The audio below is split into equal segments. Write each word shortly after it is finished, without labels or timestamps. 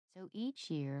So each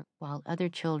year, while other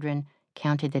children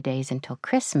counted the days until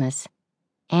Christmas,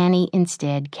 Annie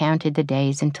instead counted the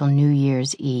days until New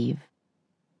Year's Eve.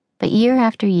 But year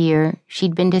after year,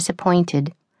 she'd been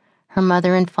disappointed. Her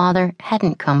mother and father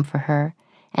hadn't come for her,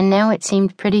 and now it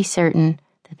seemed pretty certain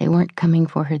that they weren't coming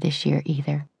for her this year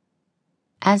either.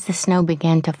 As the snow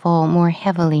began to fall more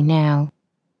heavily now,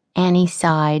 Annie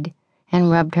sighed and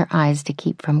rubbed her eyes to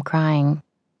keep from crying.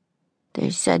 "They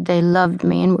said they loved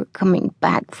me and were coming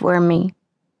back for me.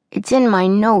 It's in my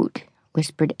note,"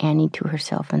 whispered Annie to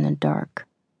herself in the dark.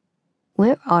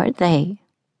 "Where are they?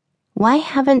 Why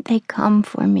haven't they come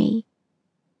for me?"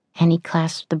 Annie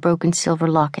clasped the broken silver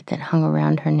locket that hung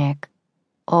around her neck,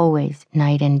 always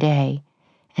night and day,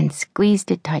 and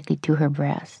squeezed it tightly to her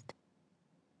breast.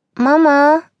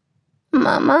 "Mama!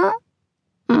 Mama!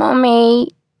 Mommy!"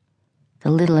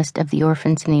 The littlest of the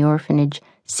orphans in the orphanage,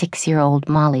 6-year-old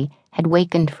Molly, had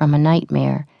wakened from a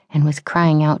nightmare and was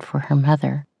crying out for her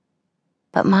mother.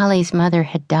 But Molly's mother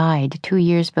had died 2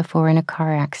 years before in a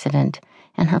car accident,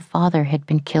 and her father had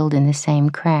been killed in the same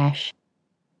crash.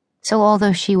 So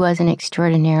although she was an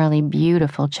extraordinarily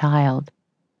beautiful child,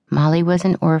 Molly was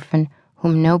an orphan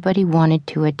whom nobody wanted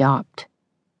to adopt.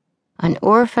 An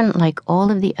orphan like all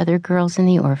of the other girls in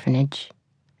the orphanage,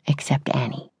 except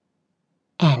Annie.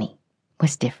 Annie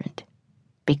was different,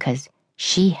 because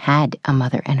she had a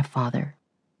mother and a father.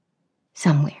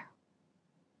 Somewhere.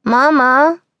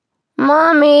 "Mama!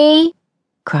 Mommy!"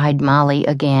 cried Molly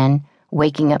again,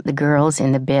 waking up the girls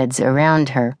in the beds around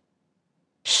her.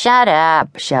 "Shut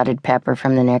up," shouted Pepper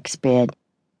from the next bed.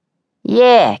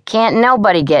 "Yeah, can't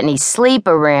nobody get any sleep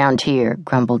around here,"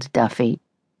 grumbled Duffy.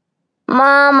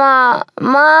 "Mama!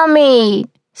 Mommy!"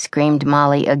 screamed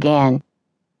Molly again.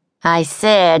 "I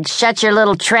said, shut your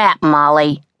little trap,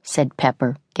 Molly," said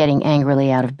Pepper, getting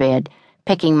angrily out of bed,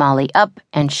 picking Molly up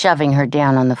and shoving her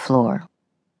down on the floor.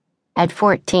 At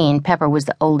 14, Pepper was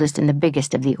the oldest and the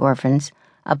biggest of the orphans,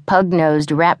 a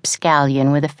pug-nosed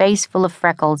rapscallion with a face full of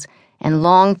freckles and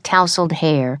long tousled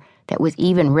hair that was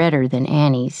even redder than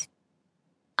Annie's.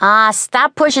 "Ah,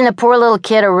 stop pushing the poor little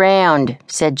kid around,"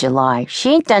 said July.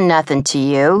 "She ain't done nothing to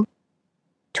you."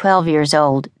 12 years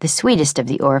old, the sweetest of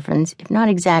the orphans, if not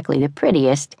exactly the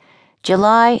prettiest,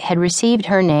 July had received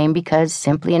her name because,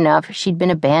 simply enough, she'd been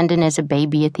abandoned as a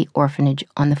baby at the orphanage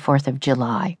on the 4th of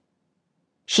July.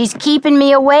 "She's keeping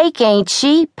me awake, ain't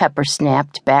she?" Pepper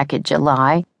snapped back at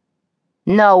July.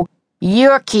 "No,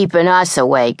 you're keeping us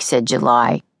awake," said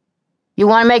July. "You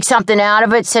want to make something out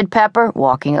of it?" said Pepper,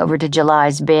 walking over to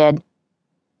July's bed.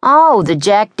 "Oh, the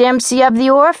Jack Dempsey of the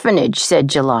orphanage," said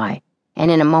July. And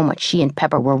in a moment she and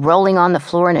Pepper were rolling on the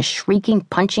floor in a shrieking,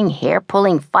 punching,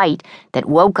 hair-pulling fight that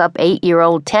woke up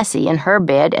 8-year-old Tessie in her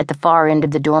bed at the far end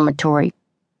of the dormitory.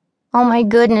 Oh my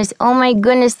goodness,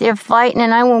 they're fighting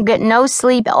and I won't get no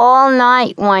sleep all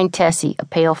night," whined Tessie, a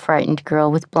pale, frightened girl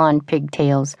with blonde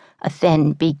pigtails, a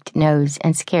thin, beaked nose,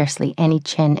 and scarcely any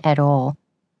chin at all.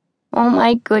 Oh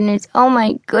my goodness.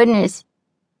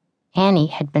 Annie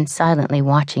had been silently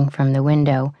watching from the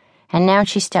window, and now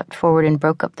she stepped forward and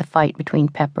broke up the fight between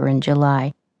Pepper and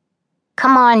July.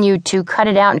 "Come on, you two, cut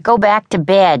it out and go back to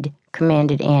bed,"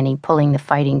 commanded Annie, pulling the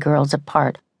fighting girls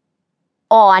apart.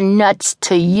 "Aw, nuts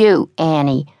to you,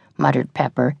 Annie," muttered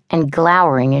Pepper, and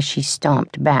glowering as she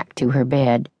stomped back to her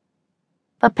bed.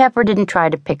 But Pepper didn't try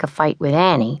to pick a fight with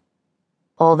Annie.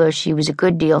 Although she was a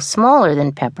good deal smaller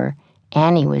than Pepper,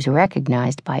 Annie was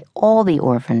recognized by all the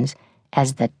orphans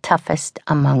as the toughest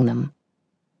among them.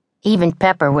 Even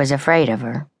Pepper was afraid of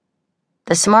her.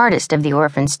 The smartest of the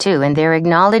orphans, too, and their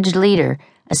acknowledged leader,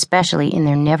 especially in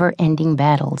their never-ending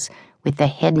battles with the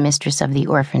headmistress of the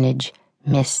orphanage,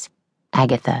 Miss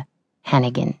Agatha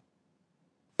Hannigan.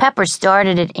 "Pepper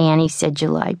started it, Annie," said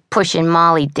July, pushing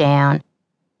Molly down.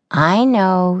 "I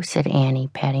know," said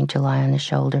Annie, patting July on the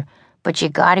shoulder, "but you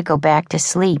gotta go back to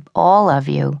sleep, all of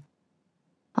you."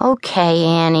 "Okay,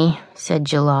 Annie," said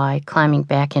July, climbing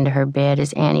back into her bed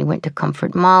as Annie went to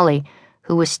comfort Molly,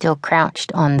 who was still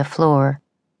crouched on the floor.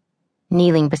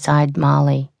 Kneeling beside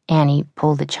Molly, Annie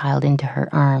pulled the child into her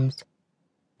arms.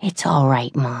 "It's all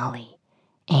right, Molly.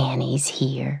 Annie's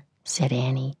here," said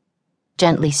Annie,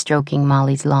 gently stroking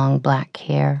Molly's long black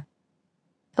hair.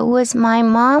 "It was my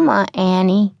mama,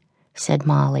 Annie," said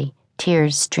Molly,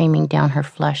 tears streaming down her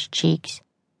flushed cheeks.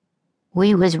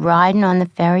 "We was riding on the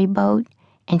ferry boat,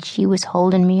 and she was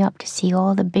holding me up to see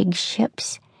all the big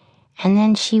ships, and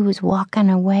then she was walking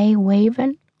away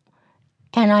waving,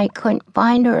 and I couldn't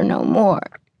find her no more,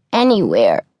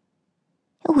 anywhere."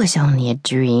 "It was only a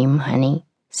dream, honey,"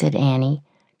 said Annie,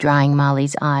 drying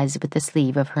Molly's eyes with the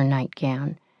sleeve of her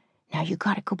nightgown. "Now you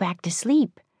gotta go back to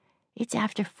sleep. It's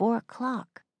after 4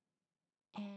 o'clock.